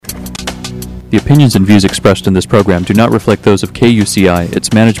The opinions and views expressed in this program do not reflect those of KUCI,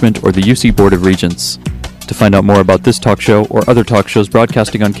 its management, or the UC Board of Regents. To find out more about this talk show or other talk shows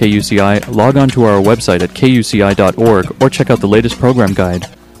broadcasting on KUCI, log on to our website at kuci.org or check out the latest program guide.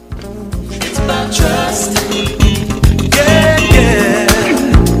 It's about trust. Yeah, yeah.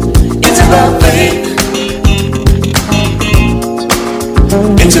 It's about faith.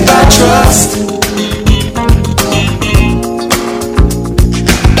 It's about trust.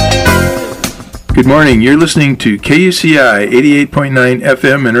 Good morning. You're listening to KUCI 88.9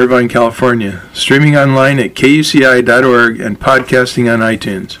 FM in Irvine, California, streaming online at kuci.org and podcasting on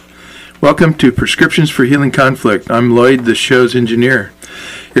iTunes. Welcome to Prescriptions for Healing Conflict. I'm Lloyd, the show's engineer.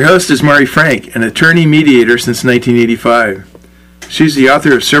 Your host is Mari Frank, an attorney mediator since 1985. She's the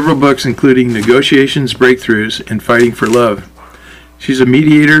author of several books, including Negotiations, Breakthroughs, and Fighting for Love. She's a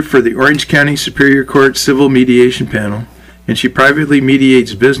mediator for the Orange County Superior Court Civil Mediation Panel, and she privately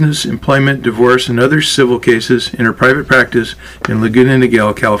mediates business, employment, divorce, and other civil cases in her private practice in Laguna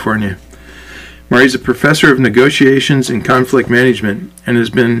Niguel, California. Mari is a professor of negotiations and conflict management and has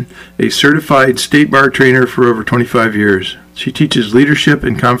been a certified state bar trainer for over 25 years. She teaches leadership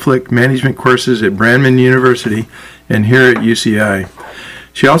and conflict management courses at Brandman University and here at UCI.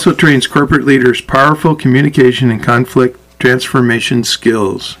 She also trains corporate leaders powerful communication and conflict transformation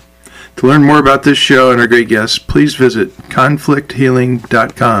skills. To learn more about this show and our great guests, please visit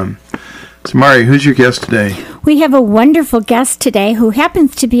conflicthealing.com. So, Mari, who's your guest today? We have a wonderful guest today who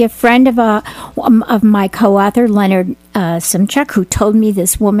happens to be a friend of my co-author, Leonard Simchuk, who told me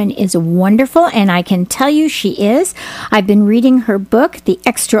this woman is wonderful, and I can tell you she is. I've been reading her book, The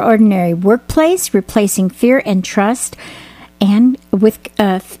Extraordinary Workplace, Replacing Fear and Trust, and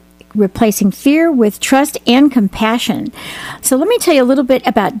replacing fear with trust and compassion. So let me tell you a little bit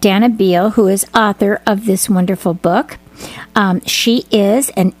about Dana Beal, who is author of this wonderful book. She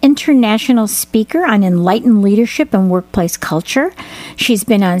is an international speaker on enlightened leadership and workplace culture. She's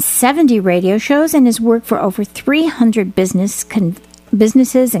been on 70 radio shows and has worked for over 300 businesses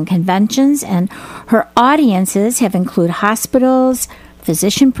and conventions, and her audiences have included hospitals,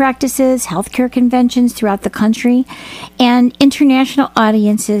 physician practices, healthcare conventions throughout the country, and international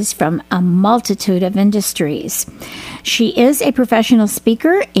audiences from a multitude of industries. She is a professional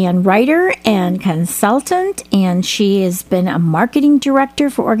speaker and writer and consultant, and she has been a marketing director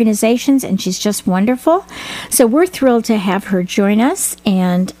for organizations, and she's just wonderful. So we're thrilled to have her join us,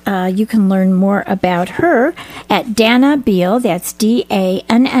 and you can learn more about her at Dana Beal, that's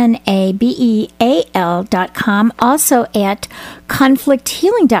DANNABEAL.com, also at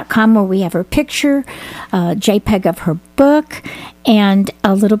conflicthealing.com, where we have her picture, JPEG of her book, and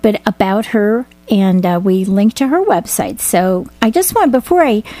a little bit about her, and we link to her website. So I just want, before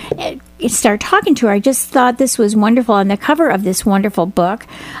I start talking to her, I just thought this was wonderful. On the cover of this wonderful book,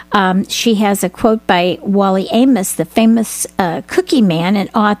 she has a quote by Wally Amos, the famous cookie man and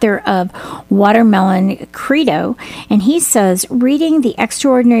author of Watermelon Credo, and he says, reading The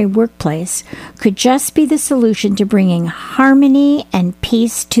Extraordinary Workplace could just be the solution to bringing harmony and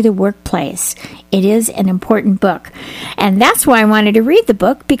peace to the workplace. It is an important book. And that's why I wanted to read the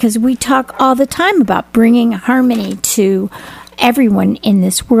book, because we talk all the time about bringing harmony to everyone in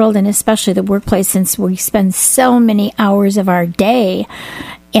this world, and especially the workplace, since we spend so many hours of our day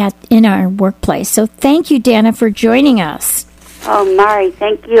in our workplace. So thank you, Dana, for joining us. Oh, Mari,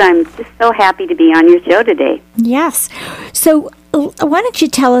 thank you. I'm just so happy to be on your show today. Yes. So why don't you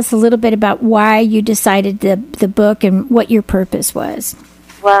tell us a little bit about why you decided the book and what your purpose was?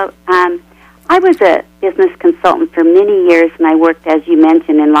 Well, I was a business consultant for many years, and I worked, as you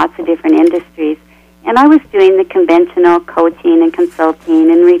mentioned, in lots of different industries. And I was doing the conventional coaching and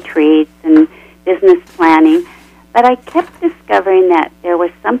consulting and retreats and business planning. But I kept discovering that there was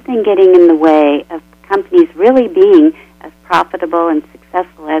something getting in the way of companies really being as profitable and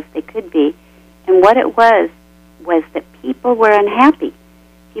successful as they could be. And what it was that people were unhappy.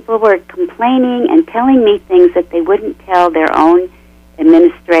 People were complaining and telling me things that they wouldn't tell their own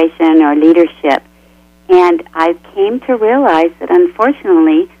administration or leadership. And I came to realize that,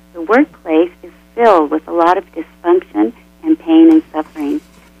 unfortunately, the workplace is filled with a lot of dysfunction and pain and suffering.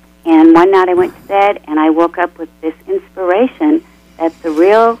 And one night I went to bed and I woke up with this inspiration that the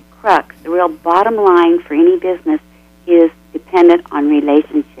real crux, the real bottom line for any business is dependent on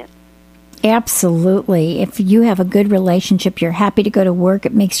relationships. Absolutely. If you have a good relationship, you're happy to go to work,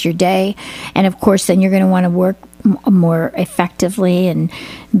 it makes your day. And of course, then you're going to want to work more effectively and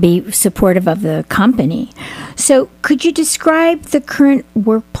be supportive of the company. So could you describe the current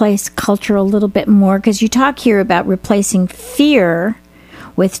workplace culture a little bit more? Because you talk here about replacing fear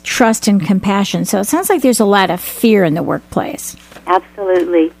with trust and compassion. So it sounds like there's a lot of fear in the workplace.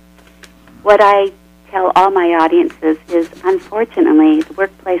 Absolutely. what I tell all my audiences is, unfortunately, the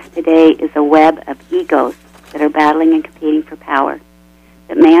workplace today is a web of egos that are battling and competing for power.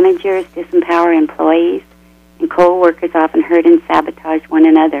 That managers disempower employees, and co-workers often hurt and sabotage one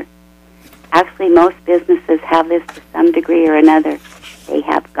another. Actually, most businesses have this to some degree or another. They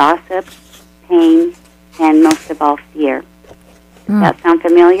have gossip, pain, and most of all, fear. Does that sound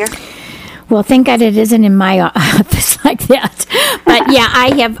familiar? Well, thank God it isn't in my office like that. But yeah,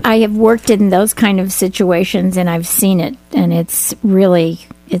 I have worked in those kind of situations, and I've seen it, and it's really,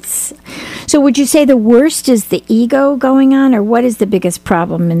 it's... So would you say the worst is the ego going on, or what is the biggest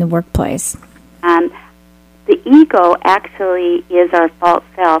problem in the workplace? The ego actually is our false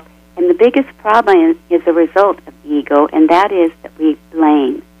self, and the biggest problem is a result of ego, and that is that we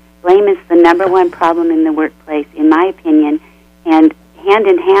blame. Blame is the number one problem in the workplace, in my opinion, and hand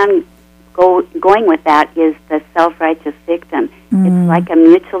in hand going with that is the self-righteous victim. It's like a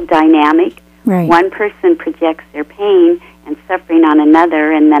mutual dynamic. Right. One person projects their pain and suffering on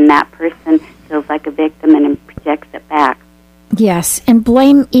another, and then that person feels like a victim and projects it back. Yes, and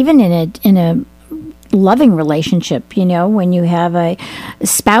blame even in a loving relationship, you know, when you have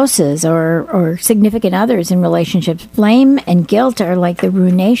spouses or significant others in relationships, blame and guilt are like the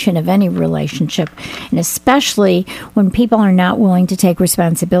ruination of any relationship, and especially when people are not willing to take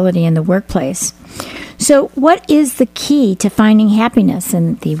responsibility in the workplace. So what is the key to finding happiness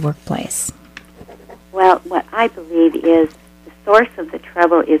in the workplace? Well, what I believe is the source of the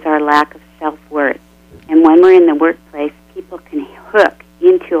trouble is our lack of self-worth. And when we're in the workplace, people can hook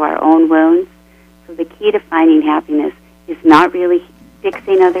into our own wounds. So the key to finding happiness is not really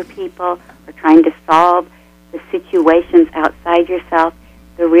fixing other people or trying to solve the situations outside yourself.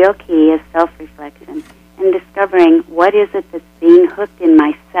 The real key is self-reflection and discovering what is it that's being hooked in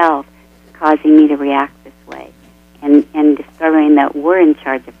myself that's causing me to react this way. And discovering that we're in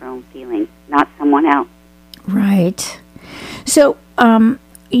charge of our own feelings, not someone else. Right. So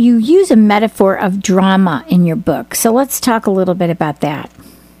you use a metaphor of drama in your book. So let's talk a little bit about that.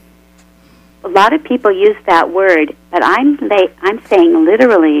 A lot of people use that word, but I'm saying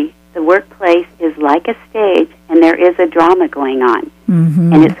literally the workplace is like a stage and there is a drama going on.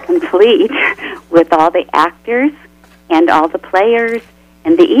 Mm-hmm. And it's complete with all the actors and all the players,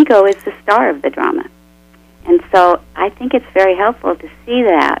 and the ego is the star of the drama. And so I think it's very helpful to see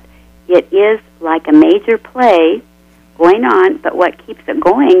that. It is like a major play going on, but what keeps it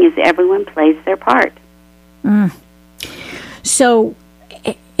going is everyone plays their part. So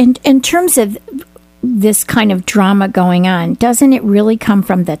in terms of this kind of drama going on, doesn't it really come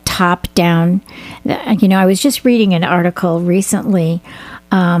from the top down? You know, I was just reading an article recently,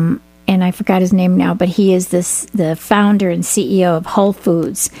 and I forgot his name now, but he is the founder and CEO of Whole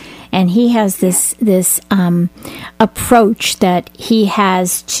Foods, and he has this approach that he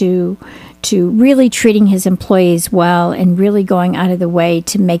has to really treating his employees well and really going out of the way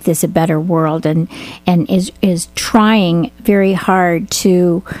to make this a better world, and is trying very hard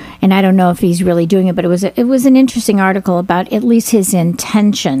to, and I don't know if he's really doing it, but it was an interesting article about at least his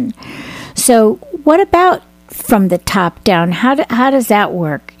intention. So what about from the top down? How does that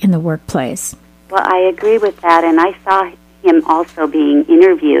work in the workplace? Well, I agree with that, and I saw him also being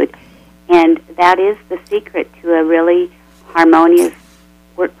interviewed, and that is the secret to a really harmonious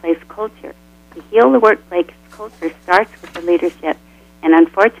workplace culture. To heal the workplace culture starts with the leadership, and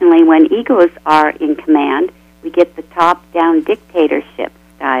unfortunately, when egos are in command, we get the top-down dictatorship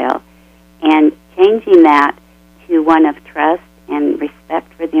style, and changing that to one of trust and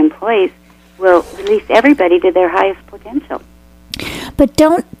respect for the employees will release everybody to their highest potential. But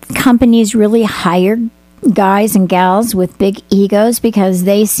don't companies really hire guys and gals with big egos because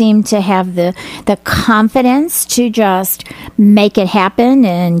they seem to have the confidence to just make it happen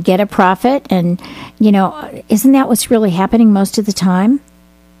and get a profit? And, you know, isn't that what's really happening most of the time?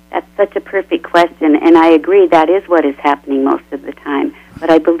 That's such a perfect question, and I agree that is what is happening most of the time. But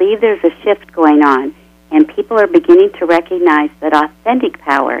I believe there's a shift going on, and people are beginning to recognize that authentic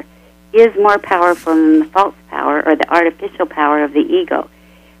power is more powerful than the false power or the artificial power of the ego.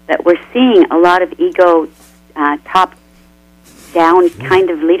 That we're seeing a lot of ego, top-down kind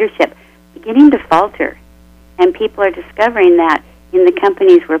of leadership beginning to falter. And people are discovering that in the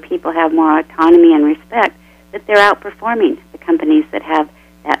companies where people have more autonomy and respect, that they're outperforming the companies that have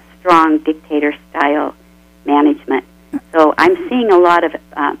that strong dictator-style management. So I'm seeing a lot of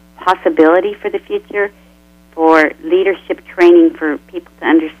possibility for the future, for leadership training, for people to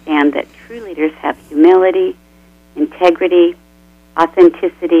understand that true leaders have humility, integrity,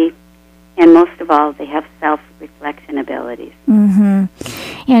 authenticity, and most of all, they have self-reflection abilities. Mm-hmm.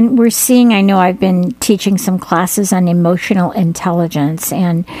 And we're seeing, I know I've been teaching some classes on emotional intelligence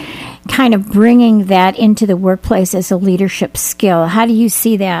and kind of bringing that into the workplace as a leadership skill. How do you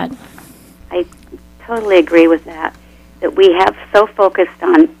see that? I totally agree with that we have so focused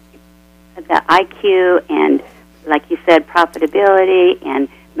on the IQ and, like you said, profitability and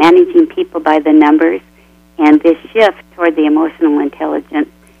managing people by the numbers, and this shift toward the emotional intelligence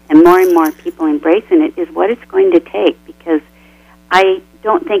and more people embracing it is what it's going to take, because I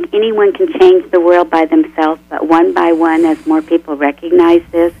don't think anyone can change the world by themselves, but one by one, as more people recognize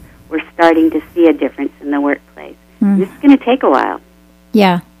this, we're starting to see a difference in the workplace. It's going to take a while.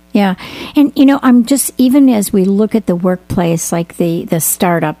 Yeah. And, I'm just, even as we look at the workplace, like the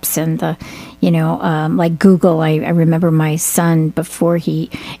startups and the, like Google, I remember my son before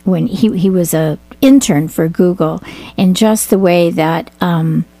when he was a intern for Google, and just the way that,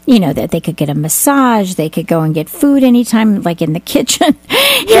 that they could get a massage, they could go and get food anytime, like in the kitchen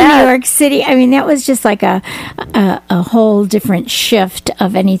in New York City. I mean, that was just like a whole different shift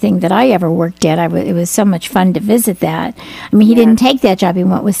of anything that I ever worked at. It was so much fun to visit that. I mean, he didn't take that job. He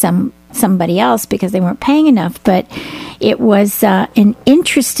went with somebody else because they weren't paying enough. But it was an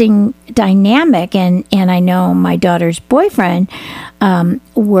interesting dynamic. And I know my daughter's boyfriend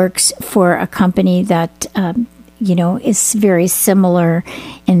works for a company that is very similar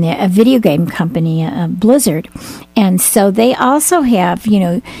in a video game company, Blizzard. And so they also have,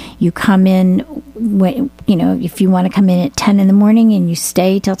 you come in, when, if you want to come in at 10 in the morning and you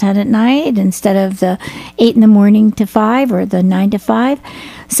stay till 10 at night instead of the 8 in the morning to 5 or the 9 to 5.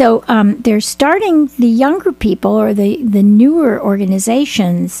 So they're starting, the younger people or the newer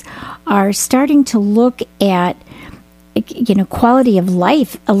organizations are starting to look at quality of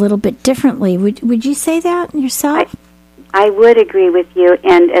life a little bit differently. Would you say that yourself? I would agree with you.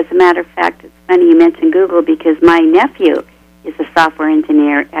 And as a matter of fact, it's funny you mentioned Google, because my nephew is a software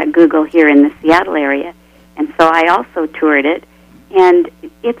engineer at Google here in the Seattle area. And so I also toured it. And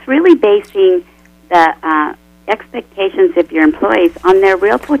it's really basing the expectations of your employees on their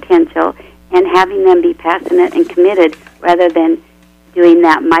real potential and having them be passionate and committed rather than doing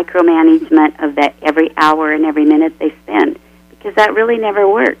that micromanagement of that every hour and every minute they spend, because that really never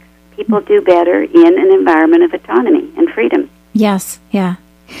works. People do better in an environment of autonomy and freedom. Yes, yeah.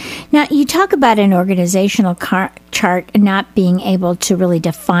 Now, you talk about an organizational chart not being able to really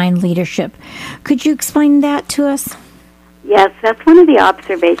define leadership. Could you explain that to us? Yes, that's one of the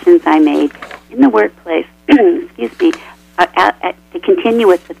observations I made in the workplace. Excuse me. To continue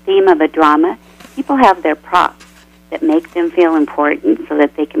with the theme of a drama, people have their props that make them feel important so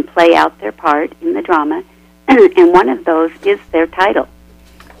that they can play out their part in the drama, and one of those is their title.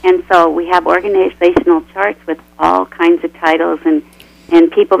 And so we have organizational charts with all kinds of titles and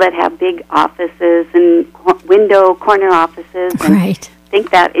people that have big offices and corner offices and think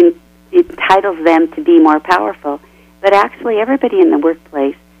that it entitles them to be more powerful. But actually everybody in the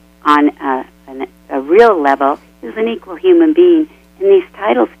workplace on a real level is an equal human being, and these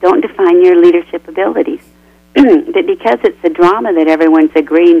titles don't define your leadership abilities. But because it's a drama that everyone's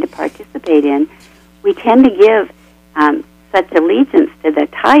agreeing to participate in, we tend to give such allegiance to the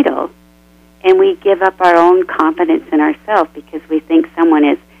title, and we give up our own confidence in ourselves because we think someone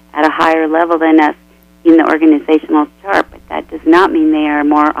is at a higher level than us in the organizational chart, but that does not mean they are a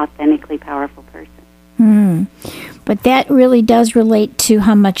more authentically powerful person. But that really does relate to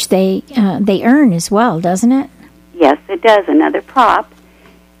how much they earn as well, doesn't it? Yes, it does. Another prop.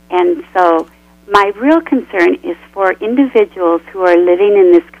 And so my real concern is for individuals who are living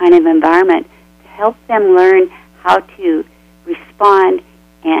in this kind of environment to help them learn how to respond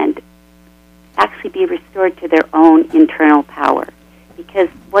and actually be restored to their own internal power. Because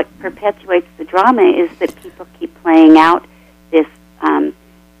what perpetuates the drama is that people keep playing out this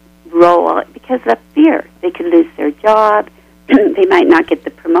role because of fear. They could lose their job. They might not get the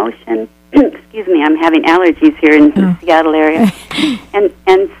promotion. Excuse me, I'm having allergies here in the Seattle area.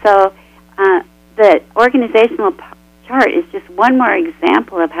 And so the organizational chart is just one more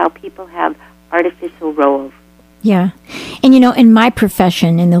example of how people have artificial roles. Yeah. And, in my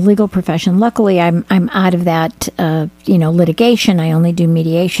profession, in the legal profession, luckily I'm out of that, litigation. I only do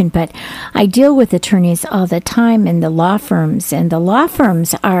mediation, but I deal with attorneys all the time in the law firms, and the law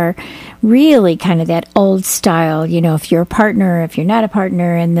firms are really kind of that old style, if you're a partner, if you're not a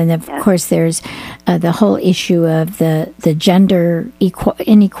partner, and then, of course, there's the whole issue of the gender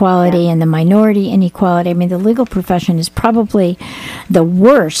inequality and the minority inequality. I mean, the legal profession is probably the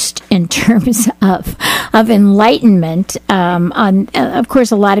worst in terms of enlightenment enlightenment. Of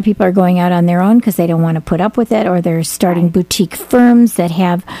course, a lot of people are going out on their own because they don't want to put up with it, or they're starting boutique firms that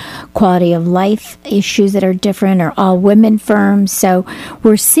have quality of life issues that are different, or all women firms. So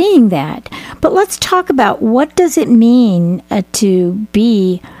we're seeing that. But let's talk about, what does it mean to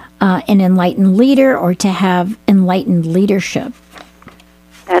be an enlightened leader, or to have enlightened leadership?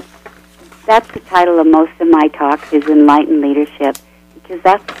 That's the title of most of my talks, is enlightened leadership, because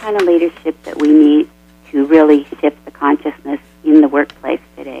that's the kind of leadership that we need to really shift the consciousness in the workplace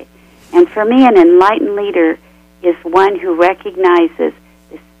today. And for me, an enlightened leader is one who recognizes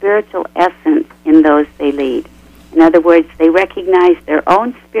the spiritual essence in those they lead. In other words, they recognize their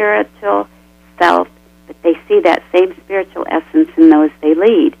own spiritual self, but they see that same spiritual essence in those they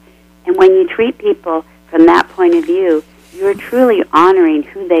lead. And when you treat people from that point of view, you're truly honoring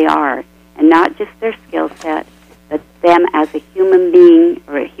who they are, and not just their skill set, but them as a human being,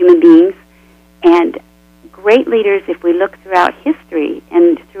 or human beings. And great leaders, if we look throughout history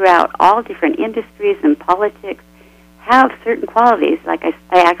and throughout all different industries and politics, have certain qualities. Like I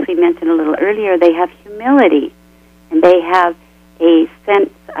actually mentioned a little earlier, they have humility, and they have a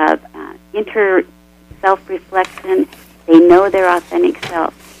sense of self-reflection. They know their authentic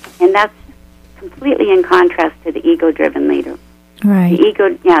self. And that's completely in contrast to the ego-driven leader. Right.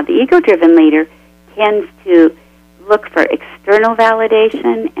 The ego-driven leader tends to look for external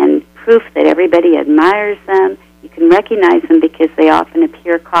validation and proof that everybody admires them. You can recognize them because they often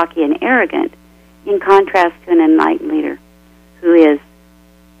appear cocky and arrogant, in contrast to an enlightened leader who is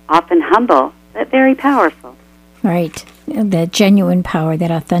often humble but very powerful. Right. That genuine power,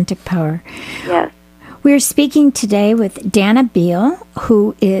 that authentic power. Yes. We're speaking today with Dana Beal,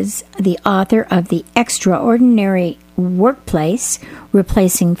 who is the author of The Extraordinary Workplace,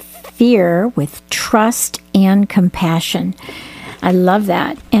 Replacing Fear with Trust and Compassion. I love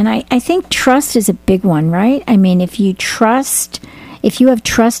that. And I think trust is a big one, right? I mean, if you have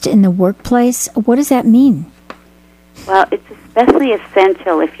trust in the workplace, what does that mean? Well, it's especially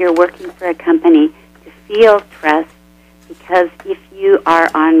essential if you're working for a company to feel trust, because if you are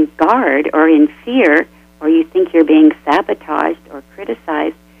on guard or in fear, or you think you're being sabotaged or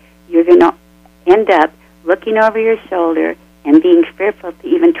criticized, you're going to end up looking over your shoulder and being fearful to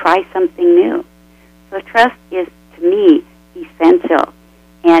even try something new. So trust is, to me, essential.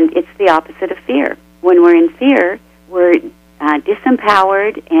 And it's the opposite of fear. When we're in fear, we're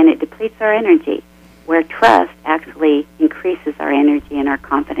disempowered, and it depletes our energy, where trust actually increases our energy and our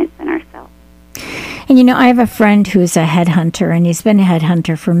confidence in ourselves. And, I have a friend who's a headhunter, and he's been a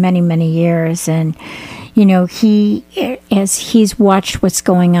headhunter for many, many years. And, as he's watched what's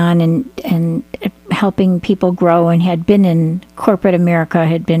going on and helping people grow, and had been in corporate America,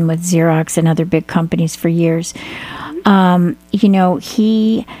 had been with Xerox and other big companies for years,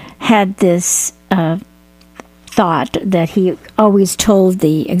 he had this thought that he always told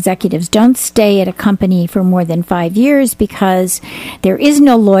the executives, don't stay at a company for more than 5 years, because there is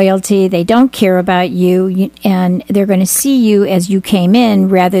no loyalty. They don't care about you, and they're going to see you as you came in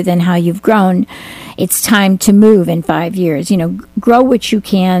rather than how you've grown. It's time to move in 5 years. Grow what you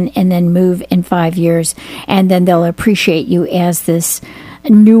can and then move in 5 years, and then they'll appreciate you as this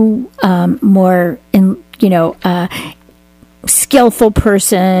new, more, skillful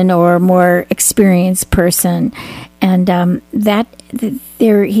person or more experienced person. And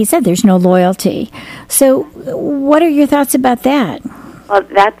he said there's no loyalty. So what are your thoughts about that? Well,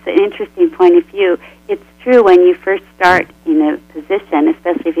 that's an interesting point of view. It's true, when you first start in a position,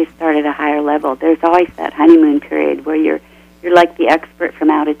 especially if you start at a higher level, there's always that honeymoon period where you're like the expert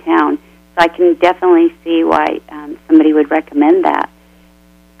from out of town. So I can definitely see why somebody would recommend that.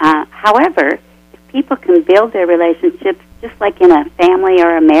 However, if people can build their relationships just like in a family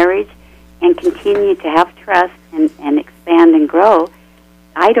or a marriage, and continue to have trust and expand and grow,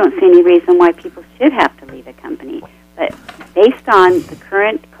 I don't see any reason why people should have to leave a company. But based on the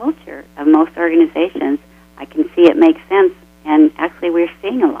current culture of most organizations, I can see it makes sense. And actually, we're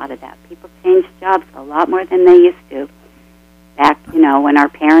seeing a lot of that. People change jobs a lot more than they used to. Back, when our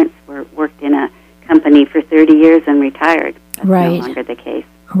parents worked in a company for 30 years and retired. That's right. No longer the case.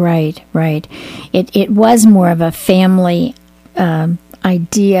 Right. It was more of a family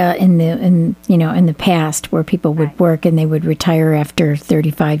idea in the past, where people would work and they would retire after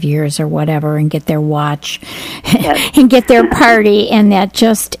 35 years or whatever, and get their watch and get their party, and that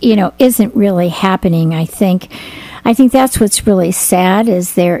just isn't really happening. I think that's what's really sad,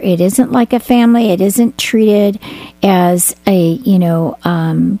 is it isn't like a family. It isn't treated as a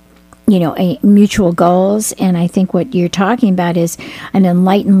mutual goals. And I think what you're talking about is an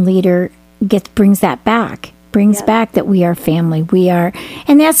enlightened leader brings that back. brings back that we are family. We are,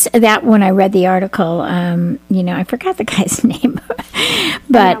 and that's that. When I read the article, I forgot the guy's name,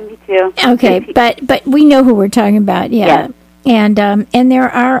 but me too. Okay, but we know who we're talking about. Yeah. Yes. And there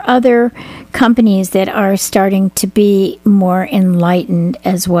are other companies that are starting to be more enlightened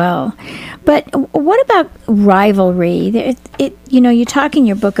as well. But what about rivalry? You talk in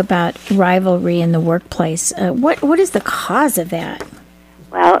your book about rivalry in the workplace. What is the cause of that?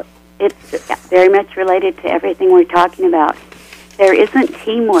 Well, it's very much related to everything we're talking about. There isn't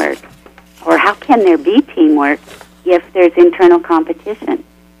teamwork, or how can there be teamwork if there's internal competition?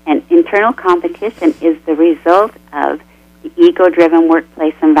 And internal competition is the result of the ego-driven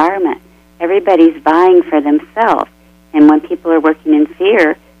workplace environment. Everybody's vying for themselves, and when people are working in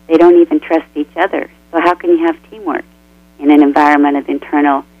fear, they don't even trust each other. So how can you have teamwork in an environment of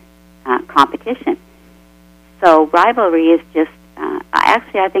internal competition? So rivalry is just,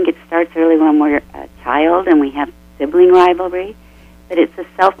 I think it starts early when we're a child and we have sibling rivalry, but it's a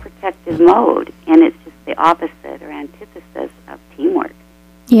self-protective mode, and it's just the opposite or antithesis of teamwork.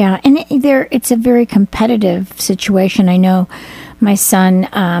 Yeah, and it's a very competitive situation. I know my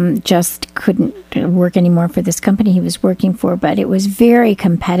son just couldn't work anymore for this company he was working for, but it was very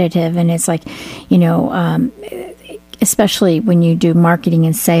competitive, and it's like, especially when you do marketing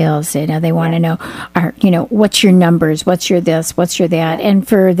and sales, they want to know, what's your numbers, what's your this, what's your that, and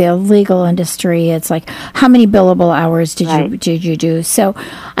for the legal industry, it's like, how many billable hours did you do? So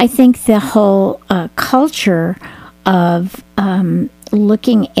I think the whole culture of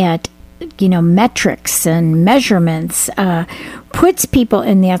looking at metrics and measurements puts people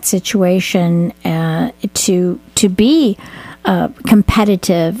in that situation to be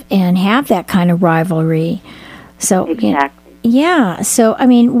competitive and have that kind of rivalry. So exactly. So I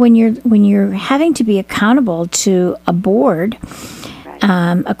mean, when you're having to be accountable to a board,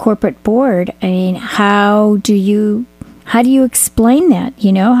 a corporate board, I mean, how do you explain that?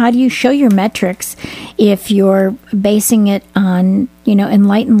 How do you show your metrics if you're basing it on,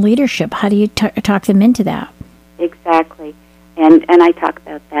 enlightened leadership? How do you talk them into that? Exactly. And I talk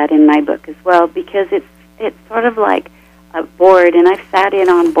about that in my book as well, because it's sort of like a board, and I've sat in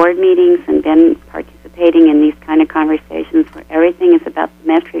on board meetings and been participating in these kind of conversations where everything is about the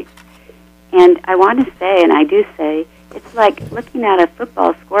metrics. And I want to say, and I do say, it's like looking at a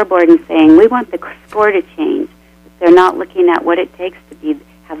football scoreboard and saying, we want the score to change. They're not looking at what it takes to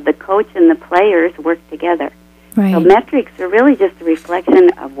have the coach and the players work together. Right. So metrics are really just a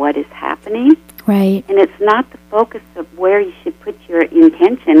reflection of what is happening. Right. And it's not the focus of where you should put your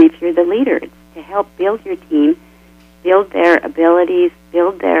intention if you're the leader. It's to help build your team, build their abilities,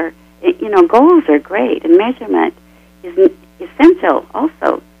 build their, goals are great, and measurement is essential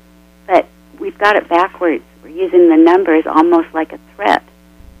also. But we've got it backwards. We're using the numbers almost like a threat,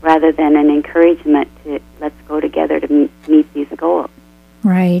 rather than an encouragement to let's go together to meet these goals.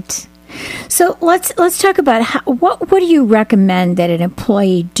 Right. So let's talk about what do you recommend that an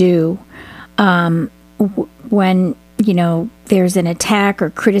employee do when there's an attack or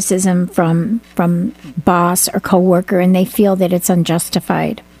criticism from boss or coworker and they feel that it's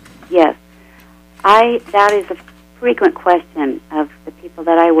unjustified? Yes, that is a frequent question of the people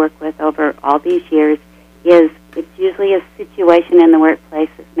that I work with over all these years. It's usually a situation in the workplace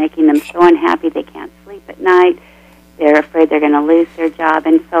that's making them so unhappy they can't sleep at night. They're afraid they're going to lose their job.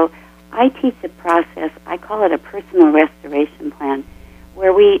 And so I teach a process, I call it a personal restoration plan,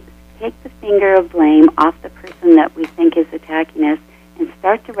 where we take the finger of blame off the person that we think is attacking us and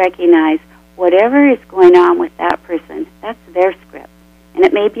start to recognize whatever is going on with that person, that's their script. And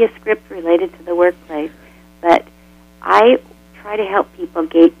it may be a script related to the workplace, but I try to help people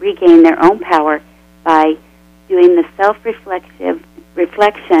regain their own power by doing the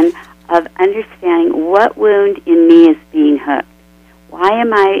reflection of understanding what wound in me is being hooked. Why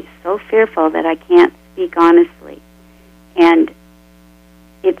am I so fearful that I can't speak honestly? And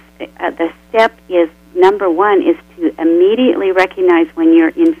it's the step is, number one, is to immediately recognize when you're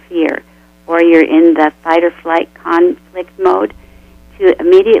in fear or you're in the fight or flight conflict mode, to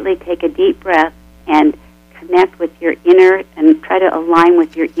immediately take a deep breath and connect with your inner and try to align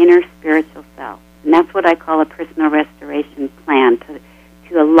with your inner spiritual self. And that's what I call a personal restoration plan,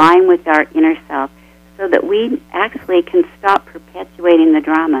 to align with our inner self so that we actually can stop perpetuating the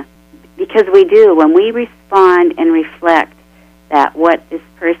drama. Because we do, when we respond and reflect that what this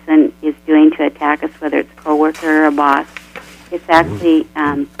person is doing to attack us, whether it's a coworker or a boss, it's actually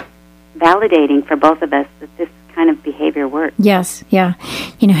validating for both of us that this kind of behavior works. Yes, yeah.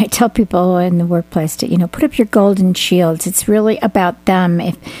 I tell people in the workplace to, put up your golden shields. It's really about them.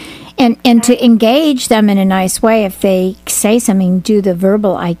 And to engage them in a nice way, if they say something, do the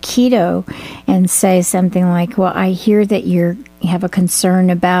verbal Aikido and say something like, well, I hear that you have a concern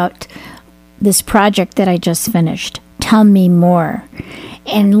about this project that I just finished. Tell me more.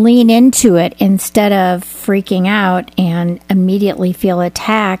 And lean into it instead of freaking out and immediately feel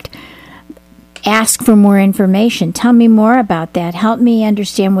attacked. Ask for more information. Tell me more about that. Help me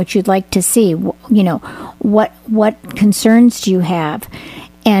understand what you'd like to see. You know, what concerns do you have?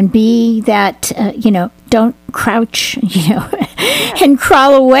 And be that, don't crouch, and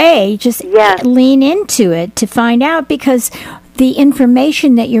crawl away. Just lean into it to find out, because the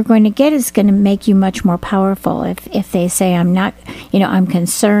information that you're going to get is going to make you much more powerful. If they say, I'm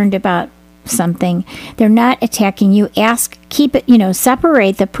concerned about something, they're not attacking you. Keep it,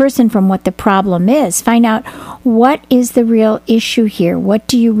 separate the person from what the problem is. Find out, what is the real issue here? What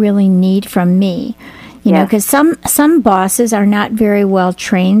do you really need from me? Because some bosses are not very well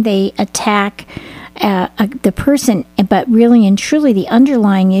trained. They attack the person, but really and truly the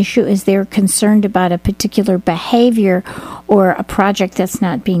underlying issue is they're concerned about a particular behavior or a project that's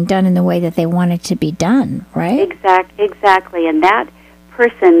not being done in the way that they want it to be done, right? Exactly. And that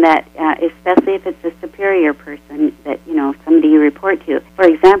person that, especially if it's a superior person that, somebody you report to, for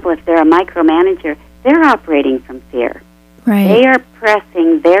example, if they're a micromanager, they're operating from fear. Right. They are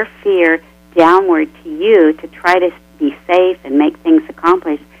pressing their fear downward to you to try to be safe and make things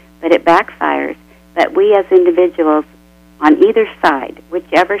accomplished, but it backfires. But we as individuals, on either side,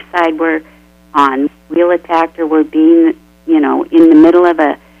 whichever side we're on, real attacked or we're being, in the middle of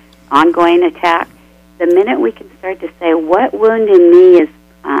a ongoing attack, the minute we can start to say, what wound in me is,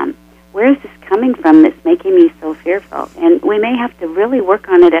 where is this coming from that's making me so fearful? And we may have to really work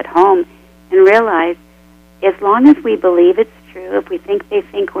on it at home and realize, as long as we believe it's true, if we think they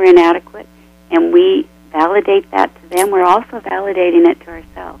think we're inadequate, and we validate that to them, we're also validating it to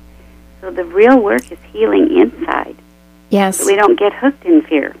ourselves. So the real work is healing inside. Yes. So we don't get hooked in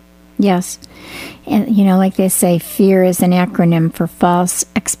fear. Yes. And, like they say, fear is an acronym for false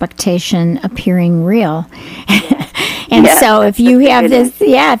expectation appearing real. And so if you have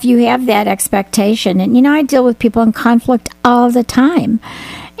if you have that expectation, and, I deal with people in conflict all the time.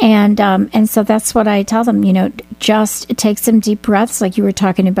 And so that's what I tell them, just take some deep breaths, like you were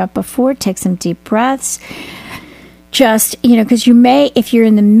talking about before. Take some deep breaths. Just, because you may, if you're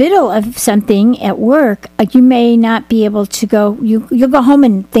in the middle of something at work, you may not be able to go, you'll go home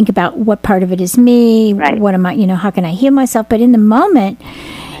and think about what part of it is me, right. What am I, how can I heal myself? But in the moment,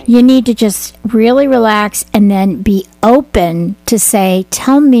 you need to just really relax and then be open to say,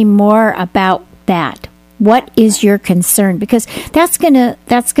 tell me more about that. What is your concern? Because that's gonna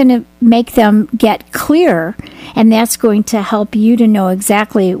make them get clear, and that's going to help you to know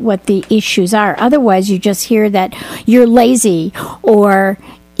exactly what the issues are. Otherwise, you just hear that you're lazy or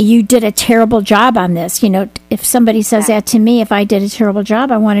you did a terrible job on this. If somebody says that to me, if I did a terrible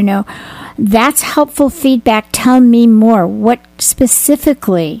job, I want to know, that's helpful feedback. Tell me more. What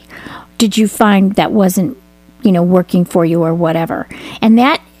specifically did you find that wasn't, working for you or whatever? And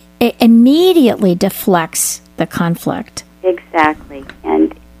that it immediately deflects the conflict. Exactly.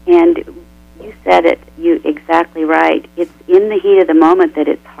 And you said it, you exactly right. It's in the heat of the moment that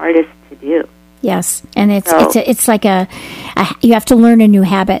it's hardest to do. Yes. And it's like you have to learn a new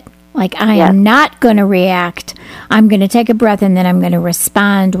habit. Like, I am not going to react. I'm going to take a breath, and then I'm going to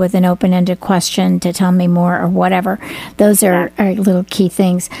respond with an open-ended question to tell me more or whatever. Those are little key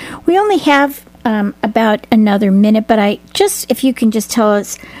things. We only have about another minute, but if you can just tell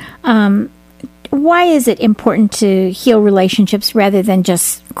us, why is it important to heal relationships rather than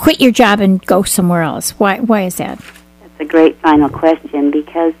just quit your job and go somewhere else? Why is that? That's a great final question,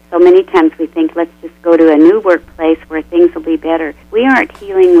 because so many times we think, let's just go to a new workplace where things will be better. We aren't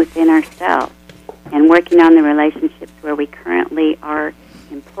healing within ourselves and working on the relationships where we currently are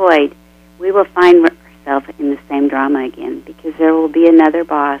employed. We will find ourselves in the same drama again, because there will be another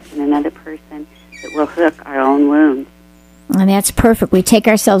boss and another person that will hook our own wounds. And that's perfect. We take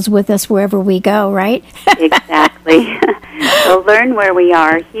ourselves with us wherever we go, right? Exactly. So learn where we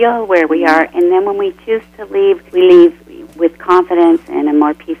are, heal where we are, and then when we choose to leave, we leave with confidence and a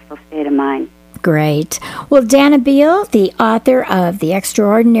more peaceful state of mind. Great. Well, Dana Beal, the author of The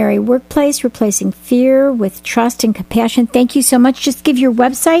Extraordinary Workplace, Replacing Fear with Trust and Compassion, thank you so much. Just give your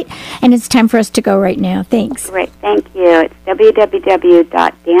website, and it's time for us to go right now. Thanks. Great. Thank you. It's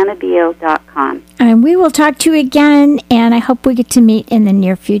www.danabeal.com. And we will talk to you again, and I hope we get to meet in the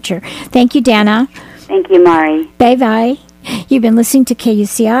near future. Thank you, Dana. Thank you, Mari. Bye-bye. You've been listening to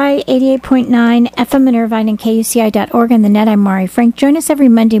KUCI 88.9 FM in Irvine and KUCI.org on the net. I'm Mari Frank. Join us every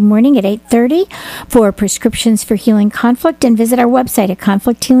Monday morning at 8:30 for Prescriptions for Healing Conflict, and visit our website at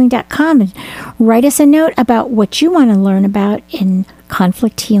conflicthealing.com and write us a note about what you want to learn about in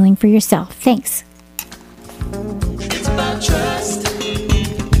conflict healing for yourself. Thanks. It's about trust.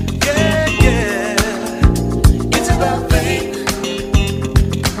 Yeah, yeah. It's about faith.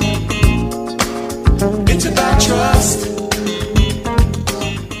 It's about trust.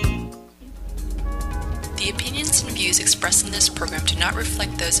 The opinions and views expressed in this program do not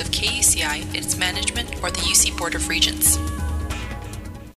reflect those of KUCI, its management, or the UC Board of Regents.